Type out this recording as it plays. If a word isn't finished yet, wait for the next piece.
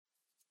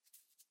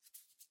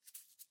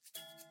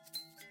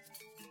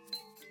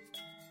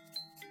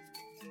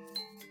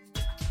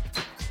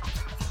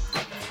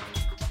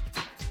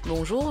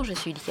Bonjour, je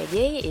suis Lydia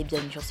Gay et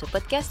bienvenue sur ce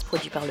podcast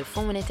produit par le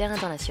Fonds monétaire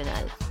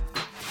international.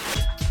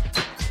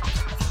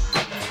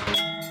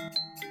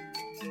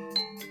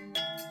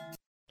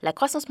 La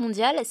croissance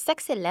mondiale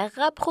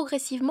s'accélérera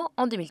progressivement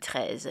en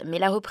 2013, mais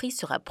la reprise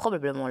sera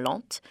probablement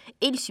lente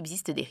et il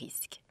subsiste des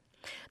risques.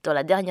 Dans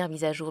la dernière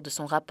mise à jour de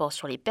son rapport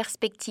sur les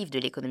perspectives de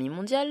l'économie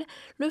mondiale,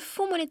 le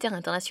Fonds monétaire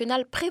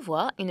international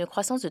prévoit une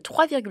croissance de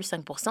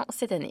 3,5%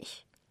 cette année.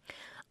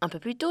 Un peu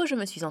plus tôt, je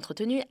me suis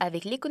entretenue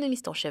avec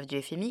l'économiste en chef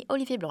du FMI,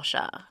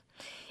 Blanchard.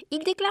 Il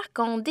déclare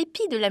qu'en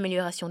dépit de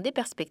l'amélioration des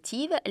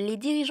perspectives, les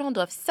dirigeants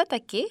doivent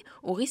s'attaquer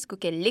aux risques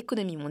auxquels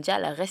l'économie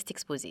mondiale reste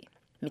exposée.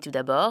 Mais tout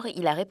d'abord,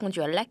 il a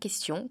répondu à la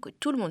question que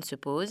tout le monde se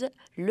pose,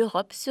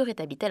 l'Europe se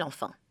rétablit-elle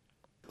enfin ?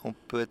 On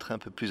peut être un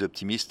peu plus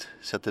optimiste,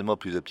 certainement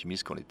plus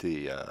optimiste qu'on l'était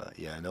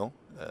il y a un an.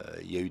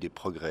 Il y a eu des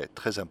progrès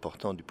très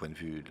importants du point de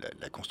vue de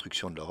la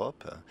construction de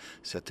l'Europe.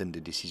 Certaines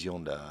des décisions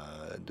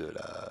de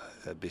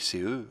la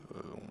BCE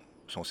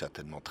sont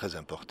certainement très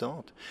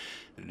importantes.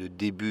 Le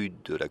début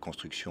de la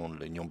construction de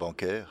l'union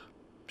bancaire,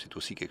 c'est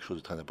aussi quelque chose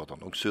de très important.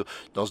 Donc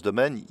dans ce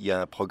domaine, il y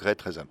a un progrès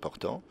très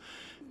important.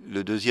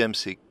 Le deuxième,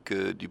 c'est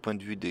que du point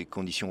de vue des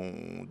conditions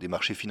des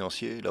marchés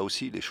financiers, là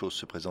aussi, les choses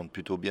se présentent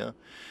plutôt bien.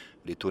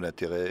 Les taux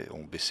d'intérêt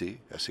ont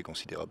baissé assez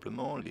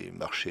considérablement. Les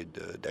marchés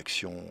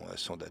d'actions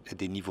sont à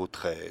des niveaux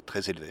très,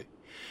 très élevés.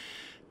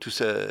 Tout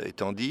ça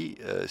étant dit,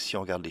 si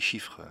on regarde les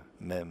chiffres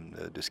même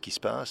de ce qui se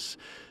passe,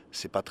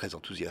 c'est pas très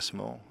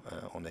enthousiasmant.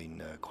 On a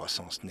une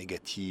croissance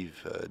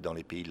négative dans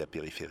les pays de la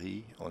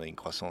périphérie. On a une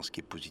croissance qui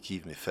est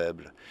positive mais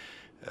faible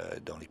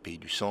dans les pays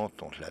du centre,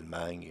 donc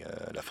l'Allemagne,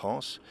 la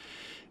France.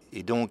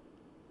 Et donc,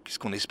 ce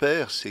qu'on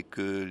espère, c'est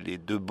que les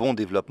deux bons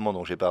développements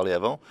dont j'ai parlé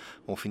avant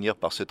vont finir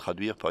par se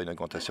traduire par une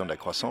augmentation de la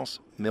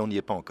croissance, mais on n'y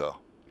est pas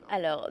encore.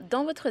 Alors,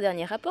 dans votre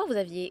dernier rapport, vous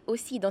aviez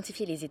aussi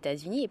identifié les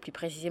États-Unis et plus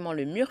précisément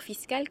le mur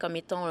fiscal comme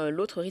étant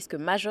l'autre risque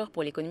majeur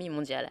pour l'économie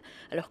mondiale.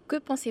 Alors, que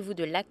pensez-vous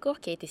de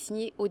l'accord qui a été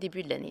signé au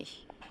début de l'année ?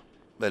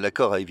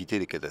 L'accord a évité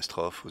les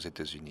catastrophes aux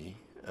États-Unis,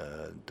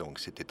 donc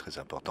c'était très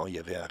important. Il y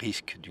avait un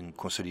risque d'une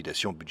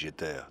consolidation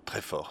budgétaire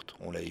très forte,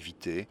 on l'a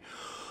évité.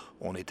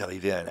 On est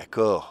arrivé à un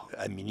accord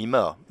à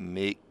minima,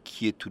 mais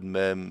qui est tout de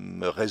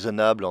même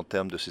raisonnable en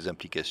termes de ses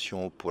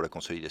implications pour la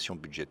consolidation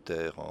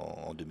budgétaire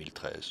en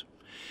 2013.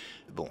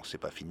 Bon, c'est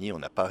pas fini, on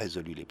n'a pas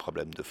résolu les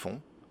problèmes de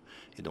fond,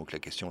 et donc la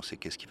question c'est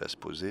qu'est-ce qui va se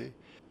poser ?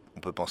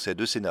 On peut penser à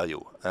deux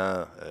scénarios.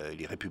 Un,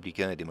 les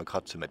républicains et les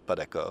démocrates ne se mettent pas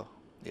d'accord,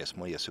 et à ce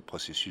moment il y a ce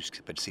processus qui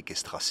s'appelle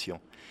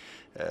séquestration,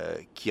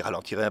 qui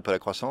ralentirait un peu la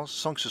croissance,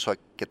 sans que ce soit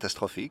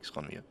catastrophique, ce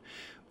serait mieux.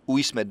 Ou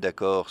ils se mettent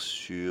d'accord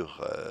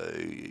sur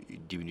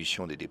une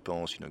diminution des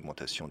dépenses, une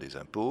augmentation des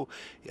impôts,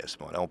 et à ce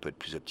moment-là, on peut être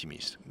plus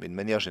optimiste. Mais de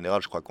manière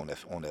générale, je crois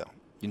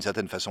d'une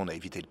certaine façon, on a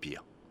évité le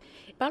pire.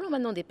 Parlons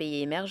maintenant des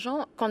pays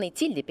émergents. Qu'en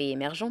est-il des pays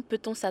émergents ?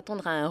 Peut-on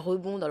s'attendre à un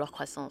rebond dans leur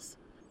croissance ?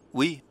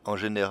 Oui, en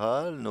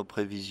général, nos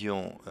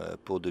prévisions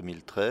pour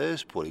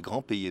 2013, pour les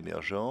grands pays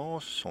émergents,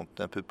 sont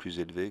un peu plus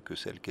élevées que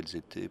celles qu'elles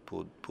étaient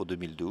pour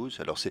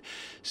 2012. Alors c'est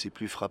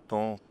plus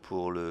frappant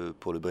pour le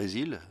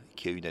Brésil,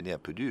 qui a eu une année un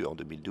peu dure. En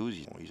 2012,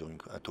 ils ont eu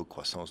un taux de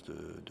croissance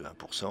de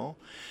 1%.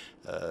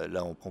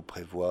 Là, on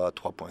prévoit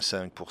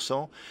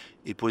 3,5%.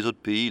 Et pour les autres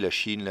pays, la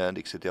Chine, l'Inde,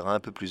 etc., un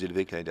peu plus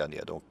élevé que l'année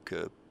dernière. Donc,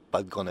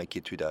 pas de grande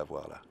inquiétude à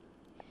avoir là.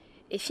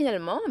 Et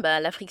finalement,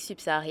 l'Afrique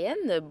subsaharienne,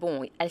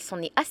 elle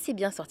s'en est assez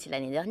bien sortie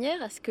l'année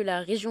dernière. Est-ce que la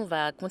région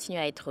va continuer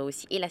à être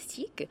aussi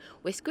élastique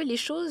ou est-ce que les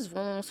choses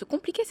vont se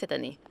compliquer cette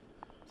année ?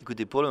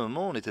 Écoutez, pour le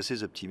moment, on est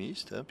assez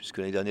optimiste, puisque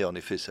l'année dernière, en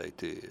effet,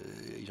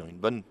 ils ont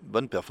une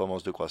bonne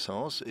performance de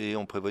croissance et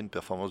on prévoit une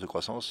performance de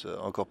croissance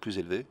encore plus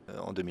élevée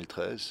en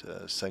 2013,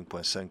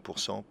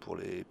 5,5% pour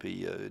les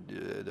pays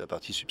de la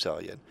partie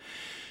subsaharienne.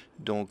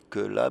 Donc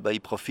là,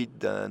 ils profitent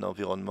d'un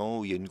environnement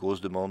où il y a une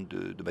grosse demande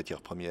de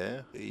matières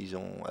premières et ils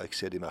ont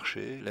accès à des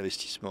marchés.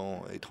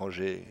 L'investissement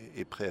étranger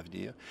est prêt à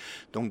venir.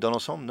 Donc dans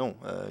l'ensemble, non,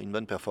 une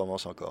bonne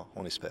performance encore,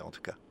 on espère en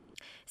tout cas.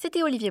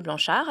 C'était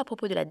Blanchard à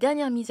propos de la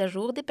dernière mise à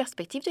jour des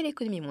perspectives de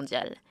l'économie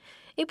mondiale.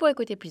 Et pour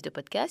écouter plus de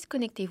podcasts,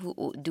 connectez-vous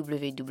au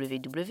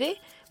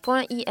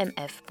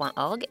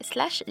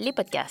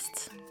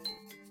www.imf.org/lespodcasts.